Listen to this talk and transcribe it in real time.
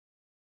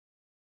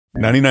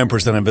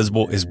99%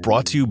 Invisible is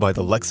brought to you by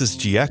the Lexus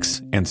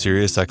GX and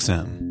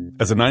SiriusXM.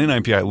 As a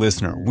 99PI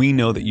listener, we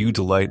know that you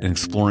delight in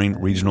exploring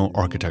regional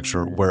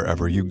architecture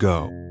wherever you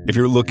go. If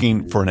you're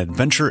looking for an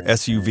adventure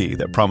SUV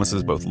that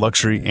promises both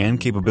luxury and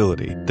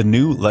capability, the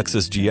new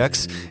Lexus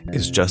GX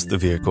is just the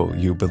vehicle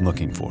you've been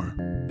looking for.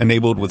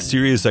 Enabled with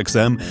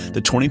SiriusXM, the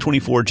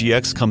 2024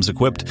 GX comes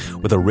equipped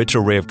with a rich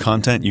array of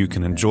content you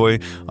can enjoy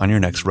on your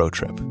next road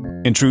trip.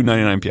 In true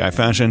 99PI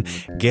fashion,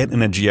 get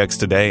in a GX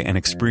today and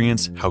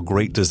experience how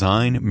great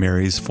design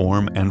marries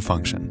form and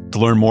function. To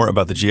learn more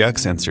about the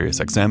GX and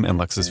SiriusXM and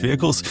Lexus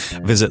vehicles,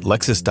 visit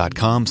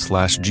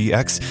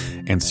lexus.com/GX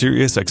and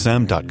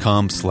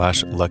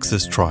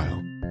SiriusXM.com/Lexus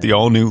Trial. The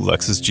all-new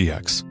Lexus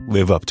GX.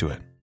 Live up to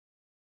it.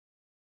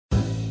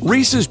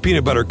 Reese's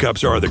peanut butter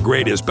cups are the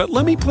greatest, but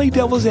let me play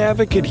devil's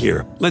advocate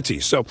here. Let's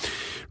see. So,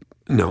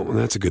 no,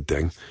 that's a good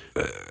thing.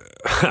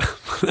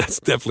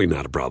 That's definitely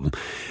not a problem.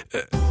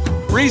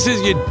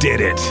 Reese's, you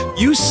did it.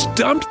 You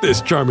stumped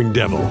this charming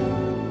devil.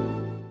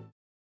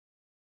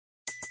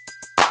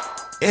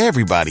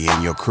 Everybody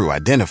in your crew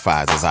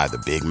identifies as either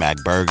Big Mac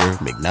Burger,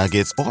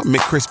 McNuggets, or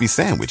McCrispy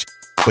Sandwich.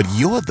 But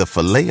you're the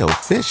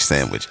Filet-O-Fish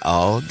Sandwich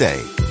all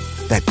day.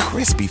 That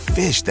crispy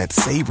fish, that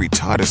savory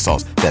tartar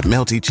sauce, that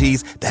melty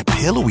cheese, that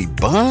pillowy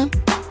bun.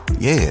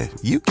 Yeah,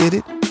 you get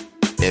it.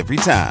 Every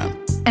time.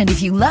 And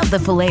if you love the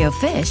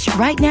Filet-O-Fish,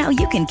 right now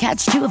you can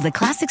catch two of the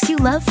classics you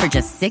love for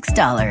just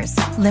 $6.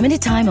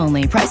 Limited time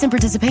only. Price and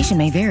participation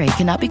may vary.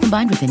 Cannot be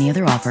combined with any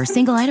other offer.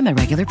 Single item at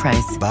regular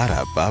price.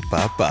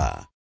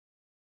 Ba-da-ba-ba-ba.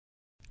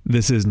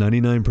 This is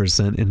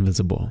 99%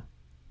 Invisible.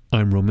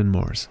 I'm Roman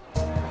Mars.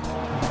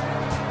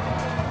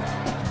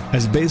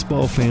 As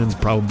baseball fans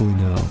probably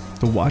know,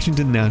 the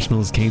Washington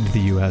Nationals came to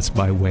the U.S.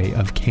 by way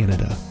of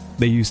Canada.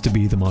 They used to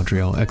be the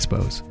Montreal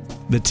Expos.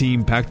 The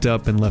team packed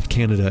up and left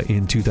Canada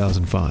in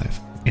 2005,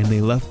 and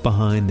they left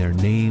behind their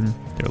name,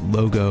 their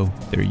logo,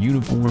 their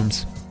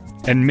uniforms,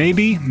 and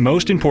maybe,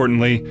 most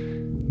importantly,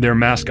 their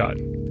mascot,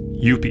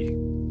 Youppi.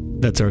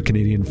 That's our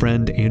Canadian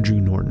friend,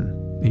 Andrew Norton.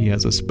 He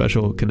has a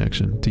special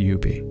connection to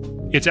Youppi.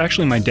 It's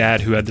actually my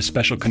dad who had the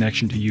special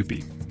connection to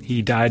Youppi.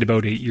 He died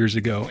about 8 years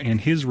ago, and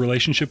his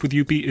relationship with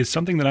Youppi is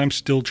something that I'm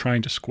still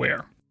trying to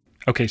square.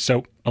 Okay,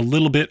 so a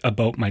little bit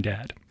about my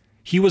dad.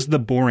 He was the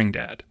boring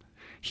dad.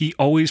 He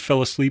always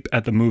fell asleep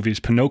at the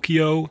movies.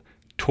 Pinocchio,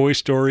 Toy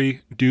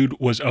Story, dude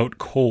was out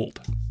cold.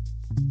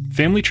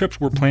 Family trips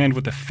were planned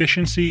with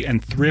efficiency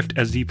and thrift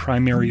as the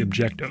primary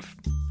objective.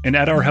 And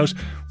at our house,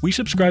 we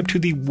subscribed to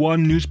the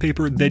one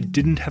newspaper that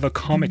didn't have a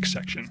comic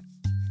section.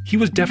 He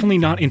was definitely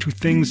not into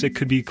things that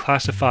could be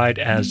classified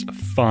as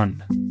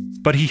fun.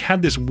 But he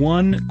had this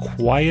one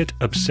quiet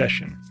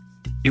obsession.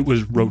 It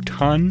was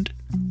rotund,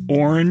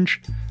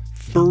 orange,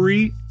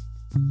 furry,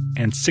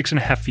 and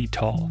 6.5 feet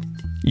tall.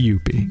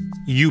 Youppi.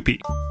 Youppi.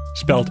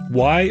 Spelled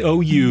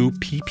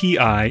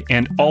Y-O-U-P-P-I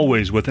and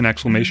always with an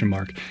exclamation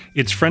mark.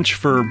 It's French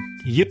for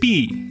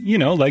yippee. You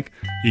know, like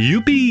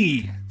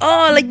youppi.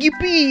 Oh, like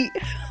yippee.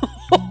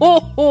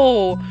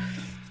 Oh,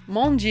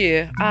 mon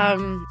Dieu.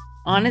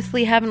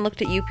 Honestly, haven't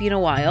looked at Youppi in a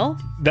while.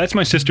 That's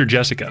my sister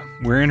Jessica.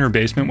 We're in her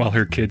basement while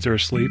her kids are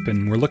asleep,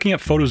 and we're looking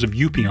at photos of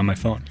Youppi on my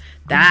phone.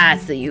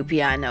 That's the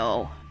Youppi I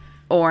know.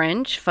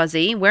 Orange,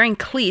 fuzzy, wearing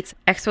cleats,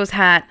 Expos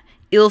hat,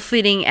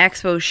 ill-fitting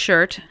Expos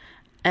shirt,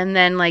 and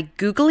then like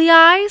googly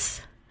eyes,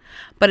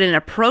 but an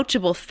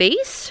approachable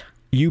face.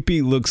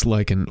 Youppi looks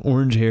like an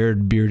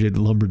orange-haired, bearded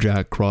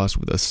lumberjack crossed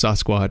with a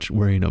Sasquatch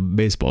wearing a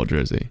baseball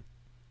jersey.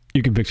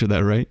 You can picture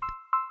that, right?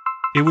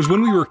 It was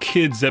when we were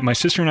kids that my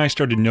sister and I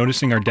started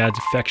noticing our dad's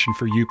affection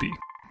for Youppi.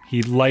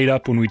 He'd light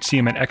up when we'd see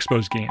him at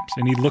Expos games,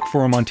 and he'd look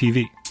for him on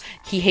TV.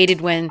 He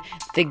hated when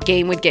the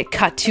game would get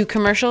cut to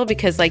commercial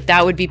because like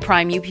that would be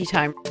prime Youppi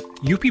time.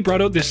 Youppi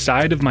brought out this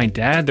side of my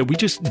dad that we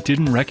just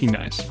didn't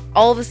recognize.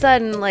 All of a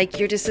sudden, like,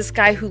 you're just this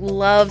guy who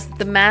loves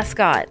the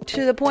mascot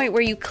to the point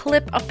where you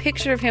clip a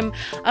picture of him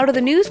out of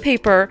the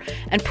newspaper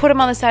and put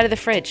him on the side of the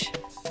fridge.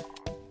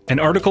 An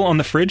article on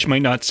the fridge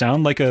might not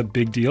sound like a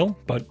big deal,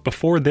 but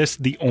before this,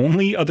 the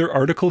only other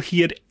article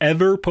he had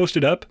ever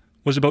posted up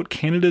was about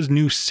Canada's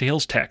new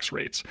sales tax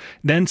rates.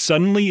 Then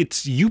suddenly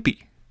it's Youppi.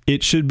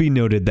 It should be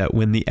noted that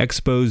when the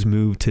Expos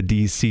moved to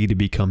DC to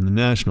become the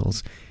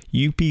Nationals,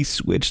 Youppi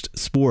switched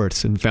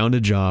sports and found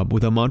a job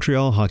with a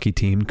Montreal hockey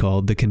team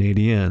called the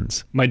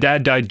Canadiens. My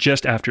dad died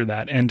just after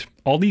that, and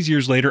all these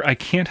years later, I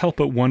can't help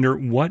but wonder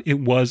what it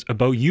was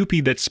about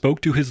Youppi that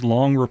spoke to his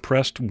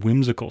long-repressed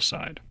whimsical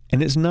side.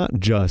 And it's not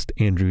just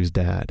Andrew's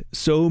dad.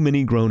 So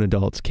many grown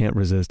adults can't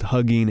resist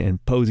hugging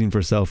and posing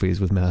for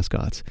selfies with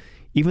mascots.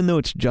 Even though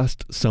it's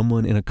just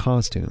someone in a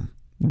costume,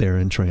 they're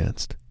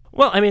entranced.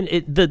 Well, I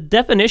mean, the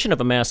definition of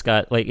a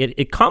mascot, like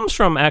it comes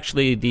from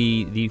actually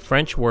the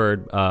French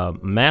word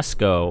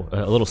masco,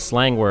 a little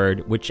slang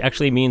word, which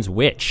actually means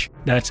witch.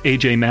 That's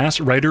AJ Mass,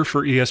 writer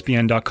for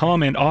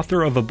ESPN.com and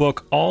author of a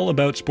book all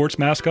about sports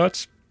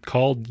mascots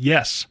called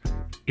Yes,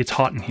 It's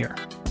Hot in Here.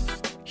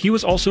 He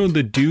was also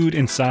the dude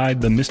inside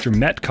the Mr.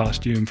 Met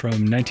costume from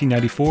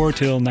 1994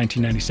 till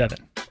 1997.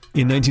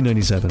 In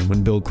 1997,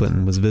 when Bill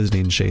Clinton was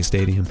visiting Shea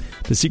Stadium,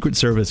 the Secret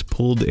Service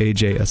pulled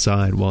AJ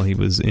aside while he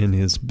was in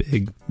his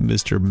big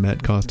Mr.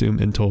 Met costume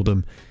and told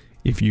him,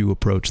 "If you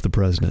approach the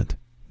president,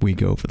 we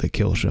go for the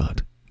kill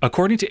shot."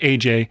 According to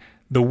AJ,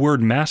 the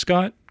word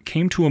mascot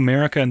came to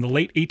America in the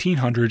late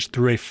 1800s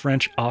through a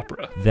French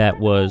opera. That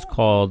was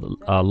called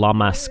La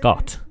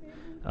Mascotte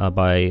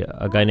by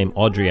a guy named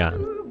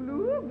Audrian.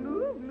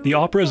 The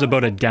opera is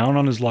about a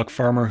down-on-his-luck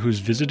farmer who's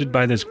visited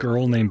by this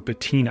girl named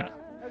Bettina.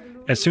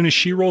 As soon as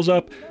she rolls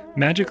up,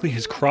 magically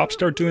his crops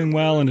start doing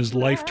well and his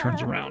life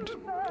turns around.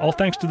 All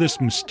thanks to this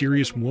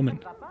mysterious woman.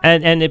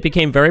 And it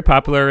became very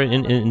popular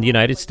in the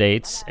United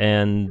States,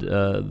 and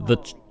the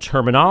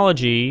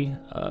terminology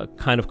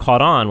kind of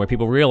caught on, where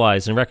people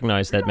realized and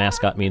recognized that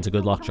mascot means a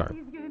good luck charm.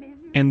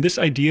 And this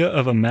idea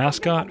of a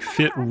mascot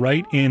fit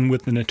right in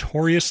with the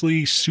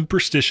notoriously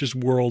superstitious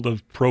world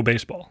of pro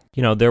baseball.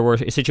 You know, there were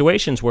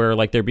situations where,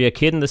 like, there'd be a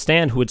kid in the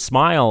stand who would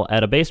smile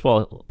at a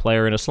baseball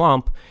player in a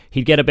slump.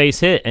 He'd get a base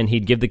hit, and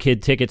he'd give the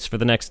kid tickets for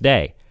the next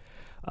day.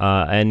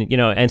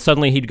 And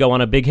suddenly he'd go on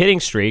a big hitting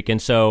streak,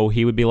 and so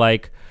he would be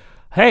like,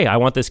 "Hey, I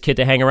want this kid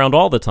to hang around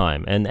all the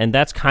time." And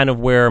that's kind of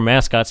where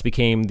mascots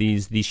became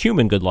these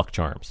human good luck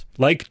charms.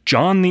 Like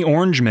John the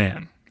Orange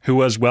Man, who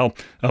was, well,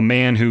 a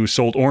man who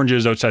sold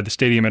oranges outside the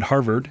stadium at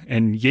Harvard,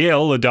 and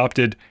Yale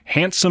adopted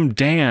Handsome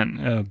Dan,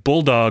 a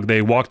bulldog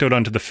they walked out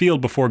onto the field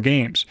before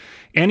games.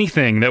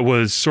 Anything that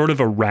was sort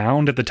of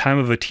around at the time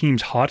of a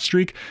team's hot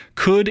streak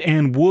could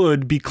and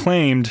would be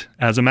claimed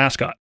as a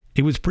mascot.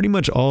 It was pretty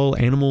much all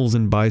animals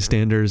and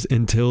bystanders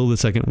until the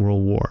Second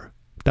World War.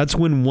 That's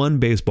when one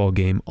baseball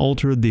game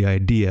altered the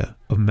idea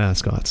of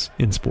mascots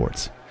in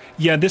sports.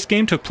 Yeah, this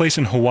game took place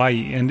in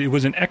Hawaii, and it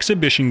was an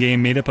exhibition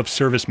game made up of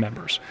service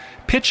members.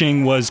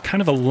 Pitching was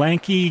kind of a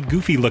lanky,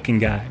 goofy-looking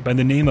guy by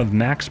the name of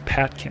Max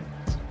Patkin.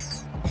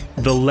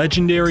 The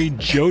legendary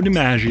Joe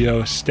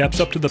DiMaggio steps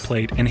up to the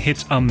plate and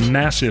hits a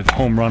massive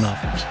home run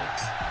off it.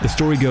 The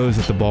story goes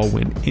that the ball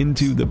went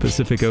into the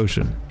Pacific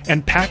Ocean.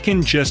 And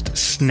Patkin just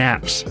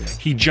snaps.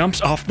 He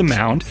jumps off the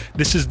mound.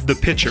 This is the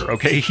pitcher,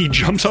 okay? He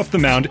jumps off the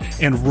mound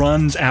and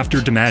runs after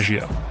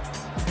DiMaggio.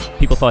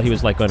 People thought he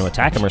was like going to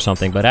attack him or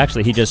something, but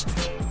actually he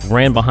just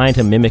ran behind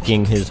him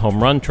mimicking his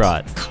home run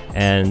trot,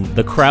 and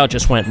the crowd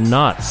just went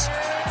nuts.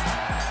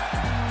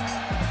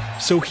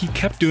 So he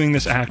kept doing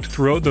this act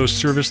throughout those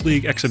Service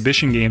League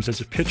exhibition games as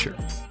a pitcher.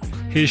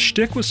 His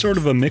shtick was sort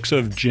of a mix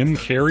of Jim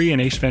Carrey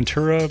and Ace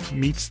Ventura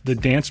meets the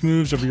dance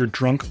moves of your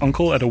drunk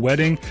uncle at a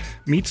wedding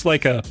meets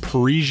like a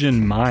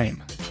Parisian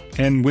mime.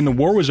 And when the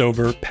war was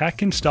over,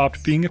 Patkin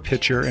stopped being a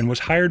pitcher and was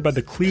hired by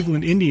the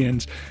Cleveland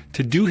Indians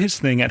to do his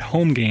thing at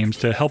home games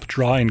to help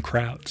draw in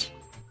crowds.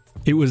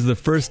 It was the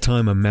first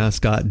time a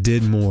mascot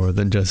did more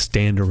than just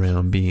stand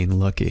around being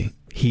lucky.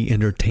 He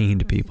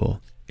entertained people.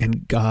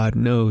 And God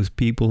knows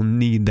people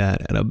need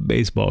that at a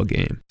baseball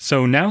game.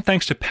 So now,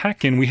 thanks to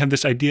Patkin, we have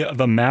this idea of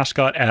a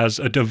mascot as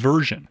a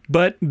diversion.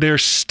 But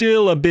there's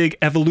still a big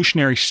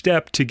evolutionary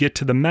step to get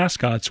to the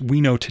mascots we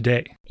know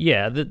today.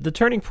 Yeah, the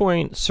turning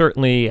point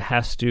certainly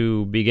has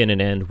to begin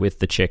and end with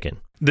the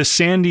chicken. The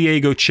San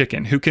Diego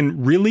Chicken, who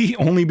can really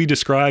only be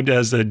described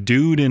as a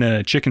dude in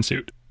a chicken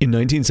suit. In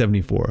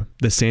 1974,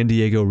 the San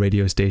Diego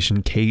radio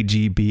station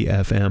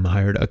KGB-FM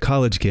hired a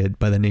college kid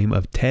by the name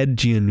of Ted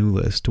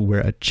Giannoulis to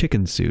wear a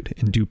chicken suit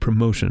and do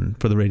promotion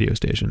for the radio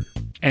station.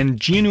 And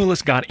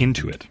Giannoulis got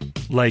into it.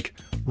 Like,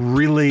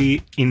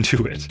 really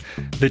into it.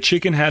 The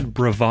chicken had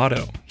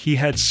bravado. He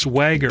had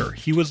swagger.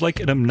 He was like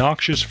an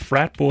obnoxious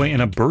frat boy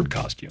in a bird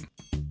costume.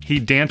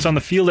 He'd dance on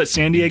the field at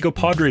San Diego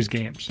Padres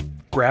games,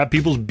 grab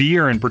people's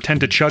beer and pretend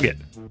to chug it.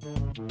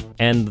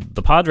 And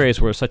the Padres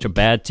were such a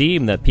bad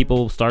team that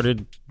people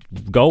started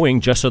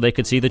going just so they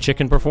could see the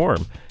chicken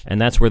perform. And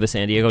that's where the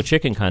San Diego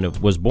Chicken kind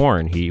of was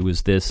born. He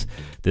was this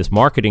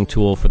marketing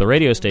tool for the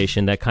radio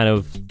station that kind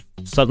of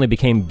suddenly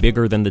became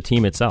bigger than the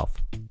team itself.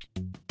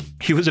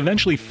 He was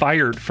eventually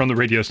fired from the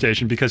radio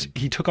station because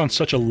he took on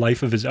such a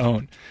life of his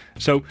own.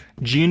 So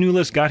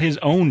Giannoulis got his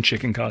own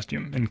chicken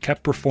costume and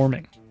kept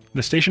performing.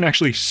 The station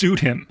actually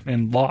sued him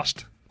and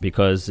lost.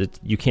 Because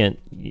you can't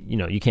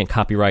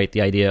copyright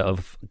the idea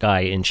of guy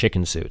in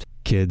chicken suit.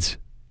 Kids,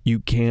 you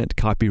can't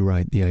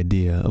copyright the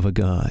idea of a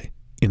guy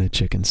in a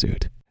chicken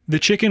suit. The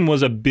chicken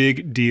was a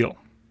big deal.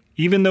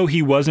 Even though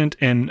he wasn't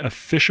an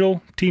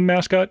official team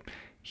mascot,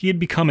 he had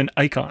become an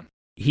icon.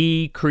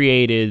 He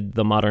created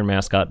the modern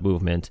mascot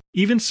movement.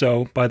 Even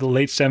so, by the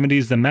late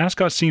 70s, the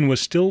mascot scene was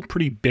still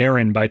pretty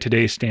barren by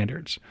today's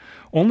standards.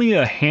 Only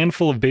a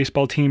handful of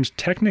baseball teams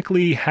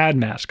technically had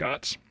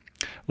mascots.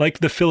 Like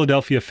the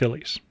Philadelphia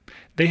Phillies.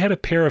 They had a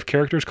pair of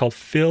characters called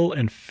Phil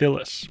and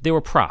Phyllis. They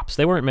were props.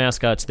 They weren't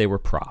mascots, they were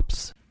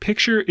props.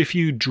 Picture if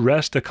you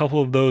dressed a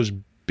couple of those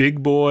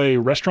big boy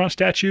restaurant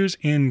statues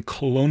in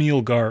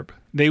colonial garb.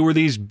 They were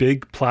these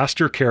big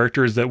plaster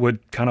characters that would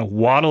kind of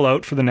waddle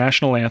out for the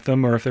national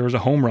anthem or if there was a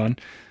home run.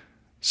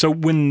 So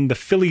when the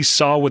Phillies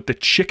saw what the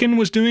chicken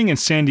was doing in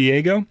San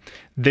Diego,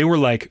 they were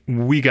like,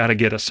 we got to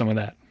get us some of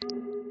that.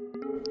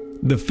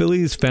 The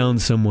Phillies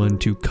found someone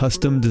to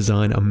custom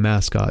design a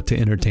mascot to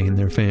entertain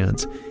their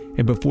fans.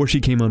 And before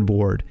she came on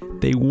board,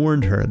 They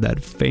warned her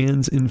that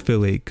fans in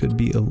Philly could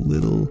be a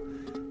little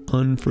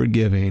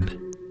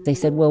unforgiving. They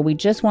said, well, we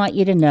just want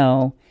you to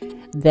know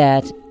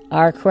that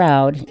our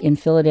crowd in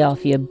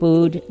Philadelphia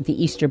booed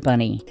the Easter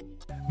Bunny.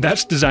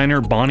 That's designer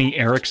Bonnie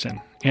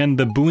Erickson, and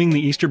the booing the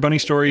Easter Bunny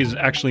story is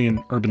actually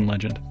an urban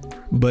legend.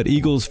 But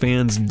Eagles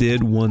fans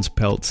did once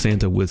pelt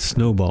Santa with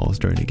snowballs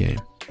during a game.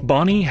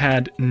 Bonnie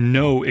had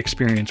no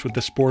experience with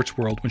the sports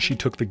world when she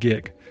took the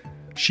gig.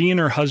 She and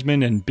her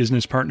husband and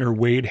business partner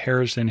Wade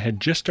Harrison had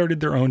just started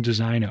their own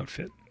design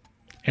outfit.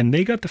 And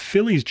they got the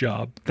Phillies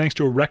job thanks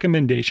to a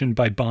recommendation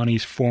by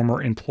Bonnie's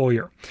former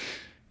employer,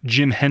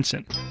 Jim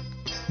Henson.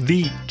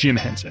 The Jim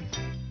Henson.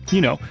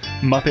 You know,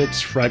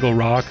 Muppets, Fraggle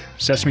Rock,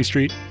 Sesame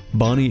Street.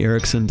 Bonnie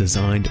Erickson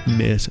designed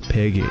Miss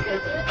Piggy.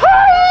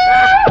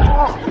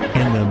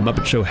 And the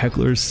Muppet Show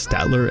hecklers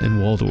Statler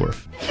and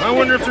Waldorf. I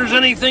wonder if there's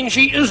anything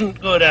she isn't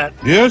good at.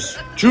 Yes,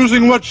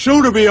 choosing what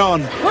show to be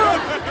on.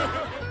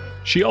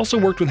 She also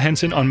worked with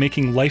Henson on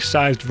making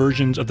life-sized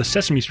versions of the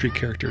Sesame Street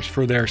characters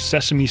for their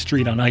Sesame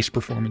Street on Ice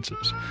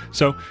performances.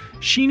 So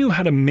she knew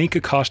how to make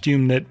a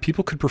costume that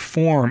people could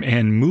perform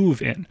and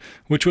move in,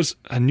 which was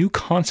a new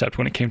concept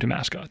when it came to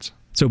mascots.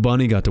 So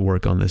Bonnie got to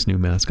work on this new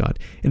mascot,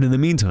 and in the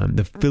meantime,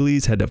 the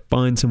Phillies had to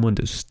find someone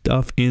to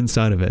stuff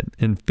inside of it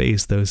and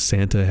face those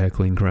Santa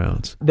heckling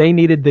crowds. They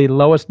needed the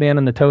lowest man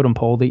on the totem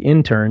pole, the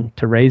intern,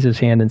 to raise his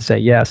hand and say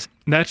yes.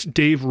 That's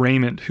Dave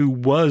Raymond, who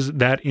was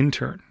that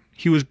intern.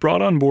 He was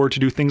brought on board to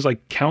do things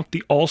like count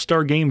the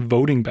All-Star Game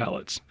voting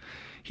ballots.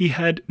 He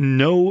had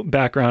no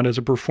background as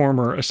a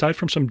performer aside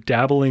from some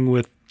dabbling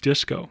with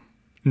disco.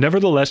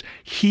 Nevertheless,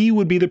 he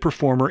would be the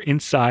performer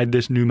inside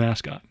this new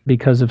mascot.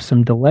 Because of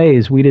some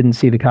delays, we didn't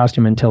see the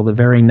costume until the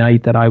very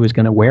night that I was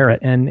going to wear it.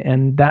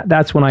 And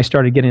that's when I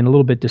started getting a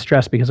little bit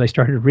distressed, because I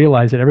started to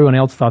realize that everyone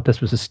else thought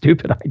this was a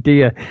stupid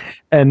idea.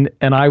 And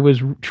I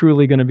was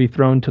truly going to be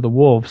thrown to the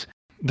wolves.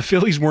 The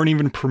Phillies weren't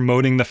even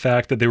promoting the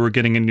fact that they were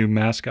getting a new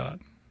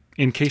mascot,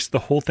 in case the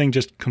whole thing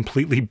just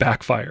completely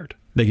backfired.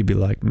 They could be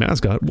like,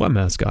 mascot? What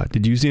mascot?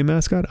 Did you see a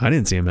mascot? I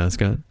didn't see a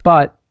mascot.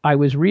 But I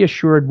was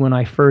reassured when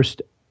I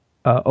first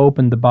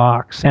opened the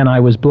box, and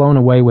I was blown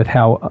away with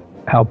how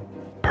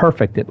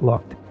perfect it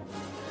looked.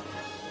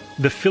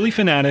 The Philly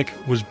Fanatic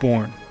was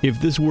born.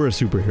 If this were a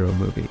superhero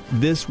movie,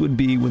 this would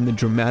be when the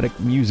dramatic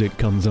music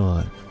comes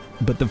on.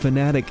 But the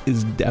Fanatic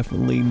is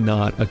definitely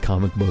not a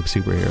comic book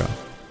superhero.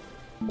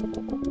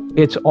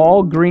 It's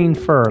all green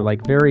fur,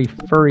 like very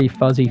furry,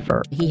 fuzzy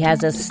fur. He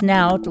has a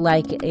snout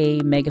like a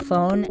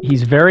megaphone.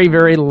 He's very,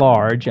 very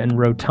large and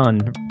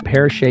rotund,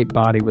 pear-shaped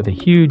body with a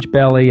huge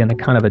belly and a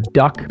kind of a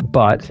duck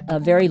butt. A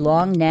very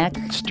long neck.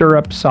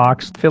 Stirrup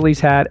socks, Phillies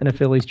hat, and a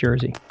Phillies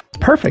jersey.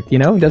 Perfect, you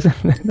know? Doesn't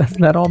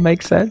that all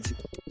make sense?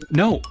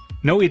 No,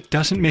 it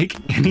doesn't make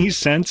any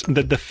sense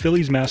that the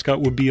Phillies mascot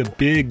would be a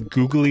big,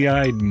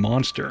 googly-eyed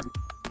monster.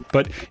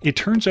 But it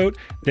turns out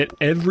that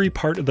every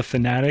part of the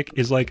Fanatic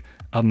is like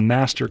a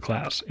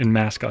masterclass in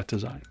mascot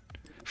design.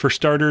 For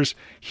starters,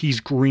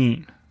 he's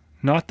green,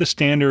 not the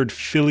standard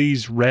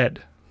Phillies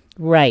red.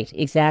 Right,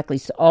 exactly.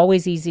 It's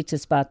always easy to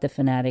spot the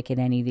Fanatic at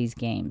any of these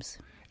games.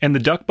 And the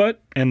duck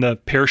butt and the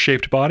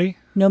pear-shaped body?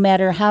 No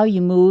matter how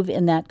you move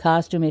in that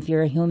costume, if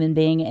you're a human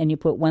being and you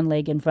put one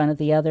leg in front of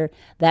the other,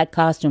 that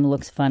costume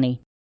looks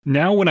funny.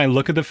 Now when I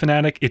look at the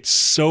Fanatic, it's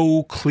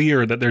so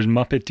clear that there's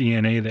Muppet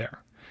DNA there.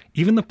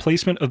 Even the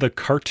placement of the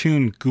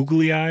cartoon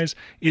googly eyes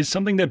is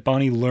something that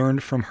Bonnie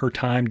learned from her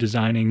time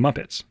designing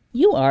Muppets.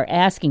 You are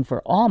asking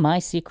for all my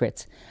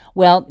secrets.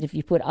 Well, if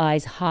you put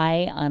eyes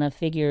high on a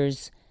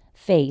figure's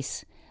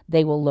face,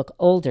 they will look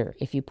older.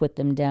 If you put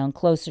them down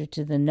closer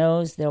to the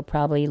nose, they'll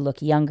probably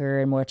look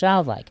younger and more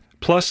childlike.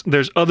 Plus,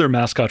 there's other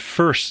mascot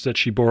firsts that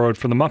she borrowed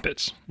from the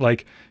Muppets,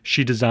 like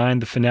she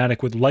designed the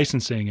Fanatic with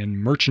licensing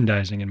and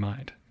merchandising in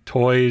mind.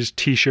 Toys,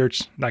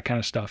 t-shirts, that kind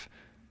of stuff.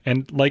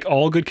 And like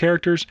all good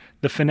characters,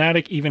 the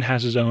Fanatic even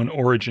has his own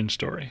origin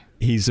story.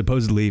 He's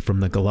supposedly from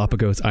the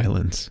Galapagos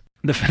Islands.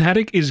 The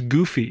Fanatic is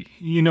goofy.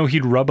 You know,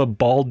 he'd rub a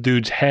bald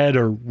dude's head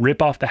or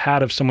rip off the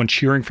hat of someone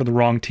cheering for the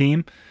wrong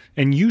team.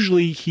 And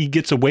usually he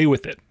gets away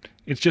with it.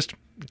 It's just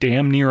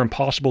damn near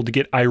impossible to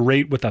get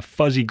irate with a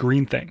fuzzy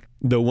green thing.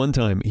 Though one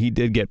time he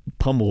did get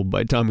pummeled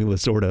by Tommy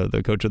Lasorda,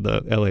 the coach of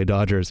the LA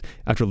Dodgers,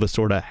 after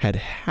Lasorda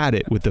had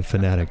it with the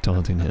Fanatic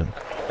taunting him.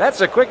 That's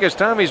the quickest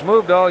Tommy's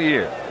moved all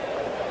year.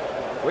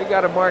 We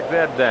got to mark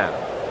that down.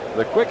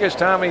 The quickest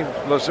Tommy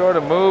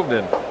Lasorda moved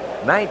in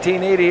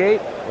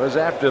 1988 was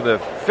after the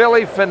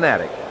Philly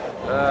Fanatic.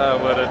 Oh,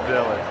 what a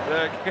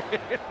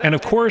dilly. And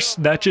of course,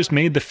 that just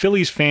made the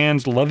Phillies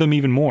fans love him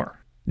even more.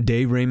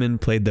 Dave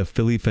Raymond played the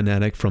Philly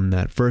Fanatic from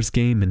that first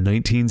game in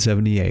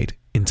 1978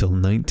 until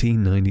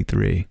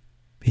 1993.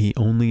 He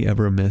only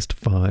ever missed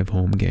 5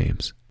 home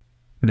games.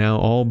 Now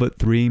all but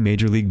 3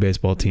 Major League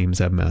Baseball teams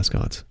have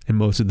mascots, and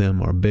most of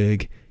them are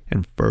big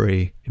and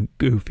furry and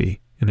goofy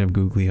and have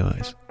googly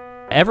eyes.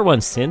 Everyone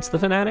since the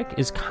Fanatic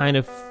is kind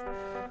of,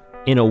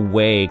 in a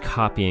way,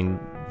 copying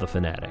the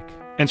Fanatic.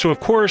 And so, of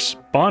course,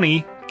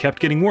 Bonnie kept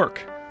getting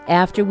work.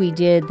 After we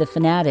did The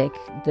Fanatic,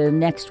 the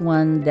next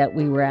one that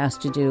we were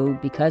asked to do,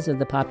 because of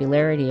the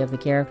popularity of the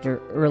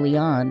character early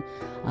on,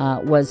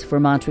 was for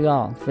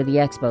Montreal, for the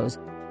Expos.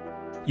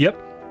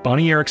 Yep,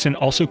 Bonnie Erickson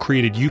also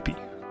created Youppi.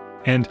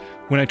 And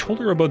when I told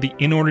her about the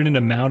inordinate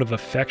amount of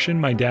affection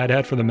my dad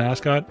had for the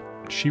mascot,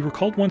 she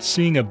recalled once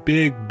seeing a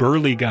big,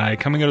 burly guy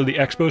coming out of the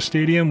Expo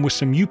Stadium with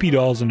some Youppi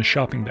dolls in a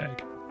shopping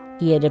bag.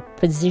 He had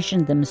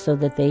positioned them so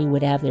that they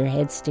would have their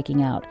heads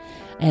sticking out,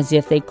 as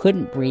if they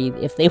couldn't breathe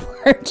if they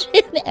weren't.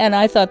 And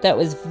I thought that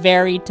was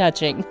very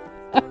touching.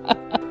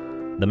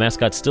 The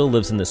mascot still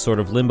lives in this sort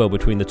of limbo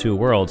between the two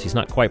worlds. He's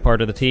not quite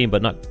part of the team,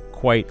 but not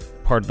quite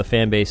part of the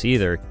fan base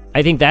either.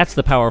 I think that's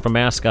the power of a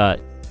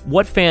mascot.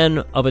 What fan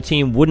of a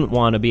team wouldn't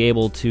want to be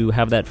able to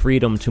have that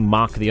freedom to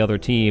mock the other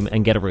team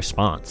and get a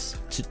response?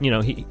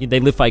 They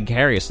live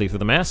vicariously through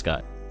the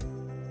mascot.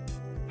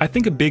 I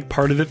think a big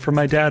part of it for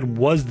my dad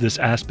was this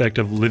aspect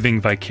of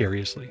living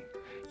vicariously.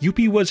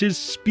 Youppi was his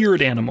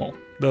spirit animal,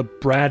 the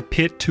Brad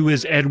Pitt to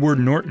his Edward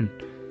Norton.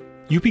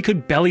 Youppi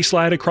could belly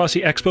slide across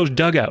the Expos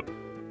dugout,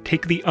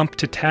 take the ump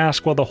to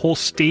task while the whole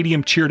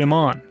stadium cheered him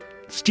on,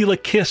 steal a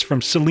kiss from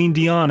Celine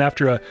Dion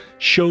after a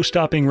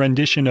show-stopping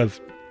rendition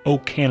of "Oh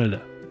Canada."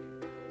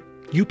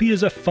 Youppi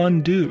is a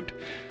fun dude,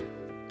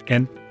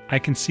 and I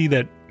can see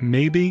that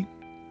maybe,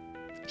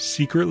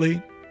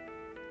 secretly,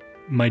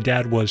 my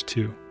dad was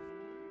too.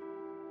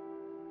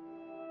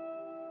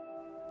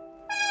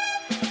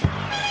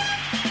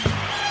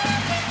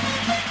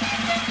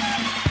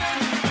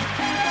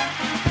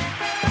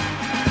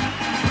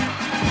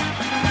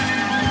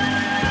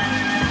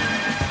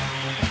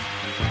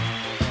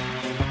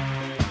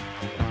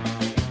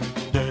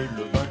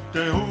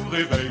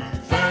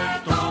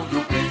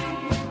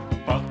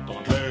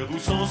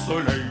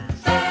 soleil,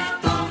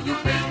 faites ton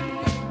youpi.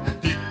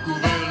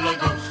 Découvert la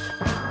gauche,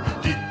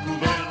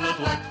 découvert la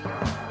droite.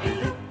 Et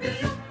youpi,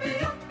 youpi,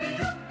 youpi,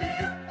 youpi,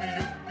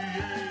 youpi,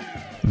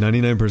 youpi.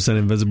 99%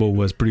 Invisible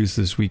was produced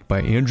this week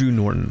by Andrew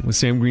Norton with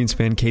Sam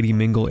Greenspan, Katie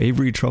Mingle,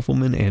 Avery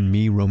Trufelman, and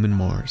me, Roman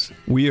Mars.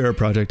 We are a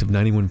project of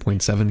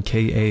 91.7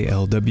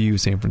 KALW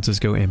San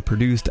Francisco and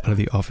produced out of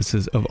the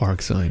offices of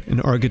ArcSign,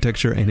 an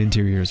architecture and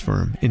interiors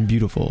firm in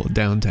beautiful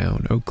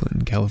downtown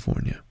Oakland,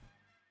 California.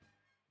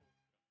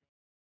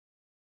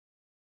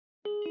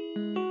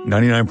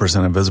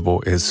 99%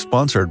 Invisible is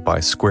sponsored by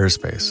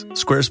Squarespace.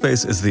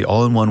 Squarespace is the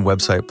all-in-one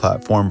website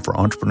platform for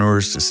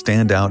entrepreneurs to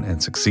stand out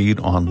and succeed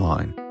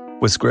online.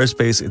 With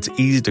Squarespace, it's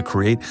easy to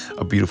create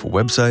a beautiful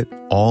website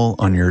all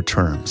on your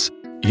terms.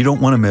 You don't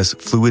want to miss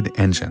Fluid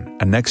Engine,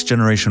 a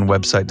next-generation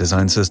website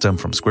design system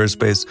from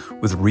Squarespace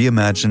with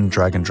reimagined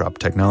drag-and-drop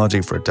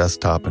technology for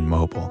desktop and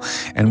mobile.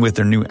 And with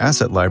their new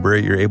asset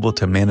library, you're able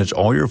to manage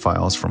all your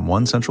files from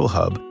one central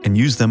hub and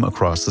use them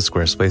across the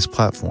Squarespace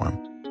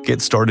platform. Get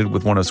started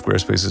with one of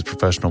Squarespace's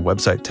professional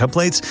website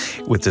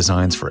templates with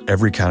designs for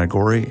every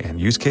category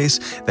and use case,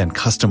 then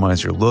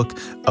customize your look,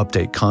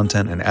 update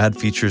content, and add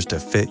features to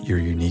fit your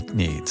unique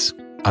needs.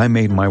 I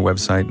made my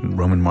website at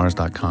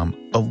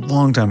romanmars.com a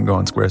long time ago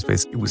on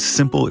Squarespace. It was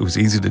simple, it was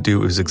easy to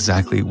do, it was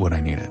exactly what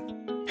I needed.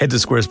 Head to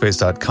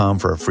squarespace.com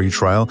for a free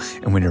trial,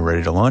 and when you're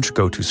ready to launch,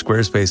 go to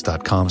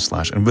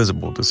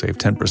squarespace.com/invisible to save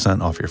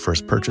 10% off your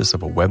first purchase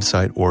of a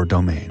website or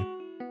domain.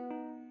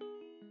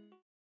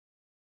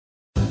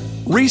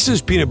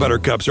 Reese's Peanut Butter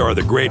Cups are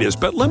the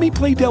greatest, but let me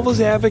play devil's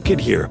advocate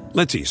here.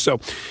 Let's see. So,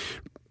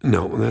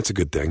 no, that's a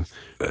good thing.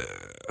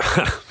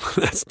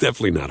 That's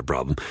definitely not a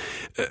problem.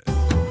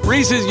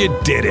 Reese's, you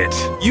did it.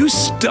 You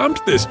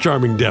stumped this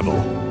charming devil.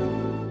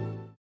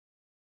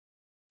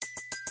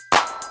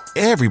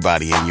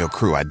 Everybody in your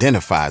crew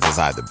identifies as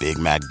either Big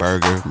Mac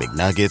Burger,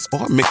 McNuggets,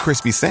 or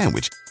McCrispy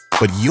Sandwich.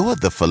 But you're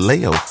the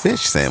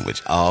Filet-O-Fish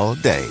Sandwich all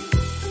day.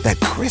 That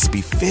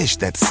crispy fish,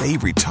 that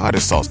savory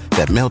tartar sauce,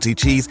 that melty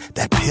cheese,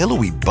 that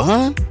pillowy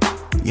bun.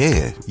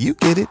 Yeah, you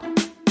get it.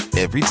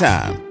 Every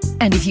time.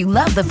 And if you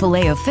love the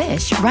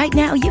Filet-O-Fish, right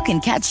now you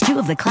can catch two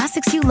of the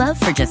classics you love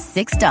for just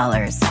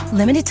 $6.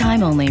 Limited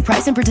time only.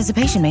 Price and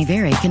participation may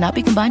vary. Cannot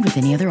be combined with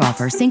any other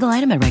offer. Single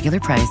item at regular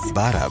price.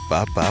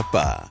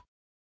 Ba-da-ba-ba-ba.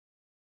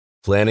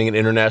 Planning an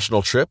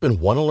international trip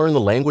and want to learn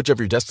the language of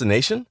your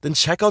destination? Then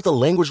check out the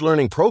language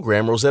learning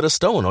program Rosetta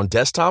Stone on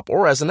desktop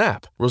or as an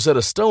app.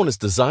 Rosetta Stone is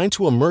designed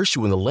to immerse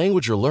you in the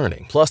language you're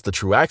learning. Plus, the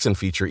True Accent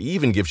feature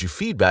even gives you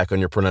feedback on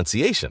your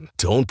pronunciation.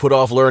 Don't put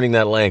off learning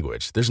that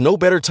language. There's no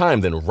better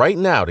time than right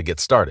now to get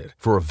started.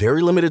 For a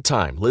very limited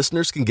time,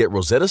 listeners can get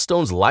Rosetta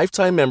Stone's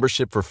lifetime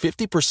membership for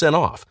 50%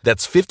 off.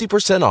 That's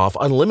 50% off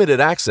unlimited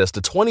access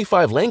to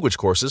 25 language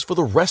courses for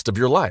the rest of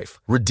your life.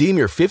 Redeem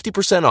your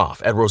 50%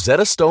 off at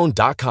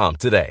rosettastone.com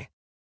today.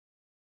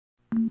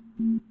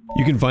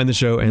 You can find the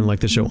show and like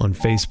the show on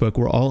Facebook.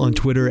 We're all on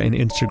Twitter and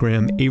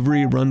Instagram.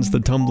 Avery runs the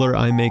Tumblr.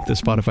 I make the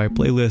Spotify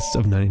playlists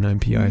of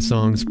 99PI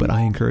songs, but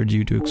I encourage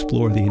you to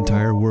explore the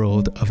entire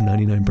world of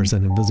 99%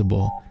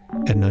 Invisible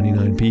at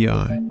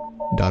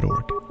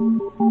 99pi.org.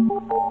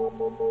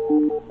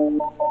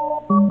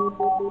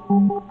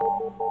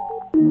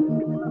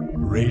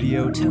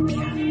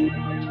 Radiotopia.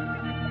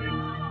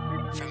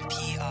 From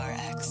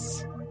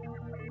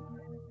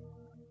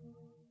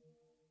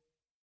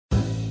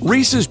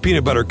Reese's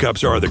peanut butter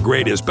cups are the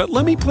greatest, but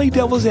let me play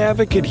devil's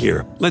advocate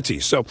here. Let's see.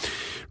 So,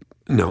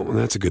 no,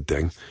 that's a good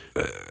thing.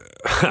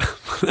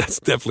 That's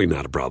definitely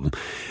not a problem.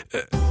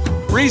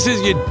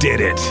 Reese's, you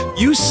did it.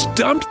 You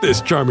stumped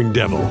this charming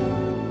devil.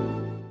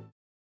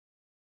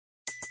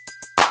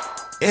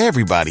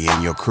 Everybody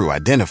in your crew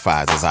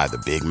identifies as either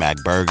Big Mac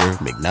Burger,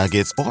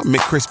 McNuggets, or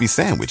McCrispy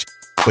Sandwich.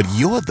 But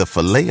you're the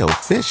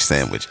Filet-O-Fish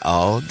Sandwich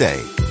all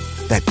day.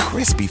 That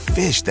crispy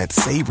fish, that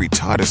savory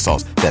tartar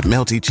sauce, that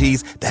melty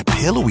cheese, that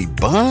pillowy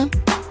bun.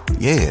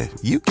 Yeah,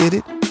 you get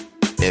it.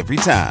 Every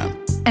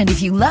time. And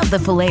if you love the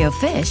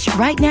Filet-O-Fish,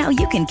 right now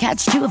you can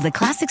catch two of the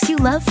classics you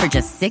love for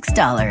just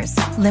 $6.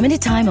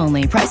 Limited time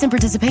only. Price and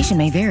participation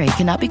may vary.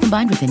 Cannot be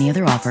combined with any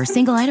other offer.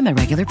 Single item at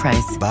regular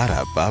price.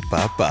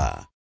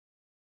 Ba-da-ba-ba-ba.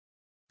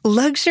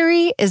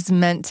 Luxury is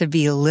meant to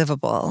be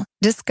livable.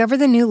 Discover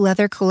the new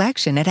leather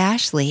collection at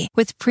Ashley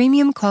with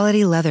premium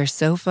quality leather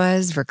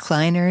sofas,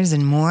 recliners,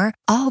 and more,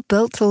 all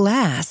built to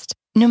last.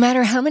 No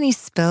matter how many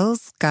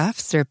spills,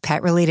 scuffs, or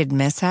pet-related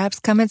mishaps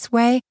come its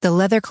way, the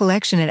leather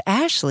collection at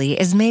Ashley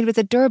is made with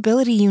the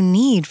durability you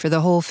need for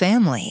the whole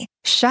family.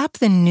 Shop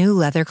the new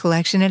leather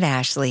collection at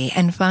Ashley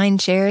and find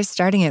chairs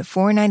starting at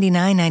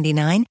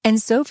 $499.99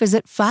 and sofas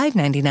at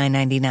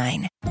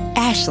 $599.99.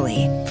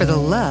 Ashley, for the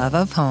love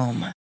of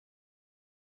home.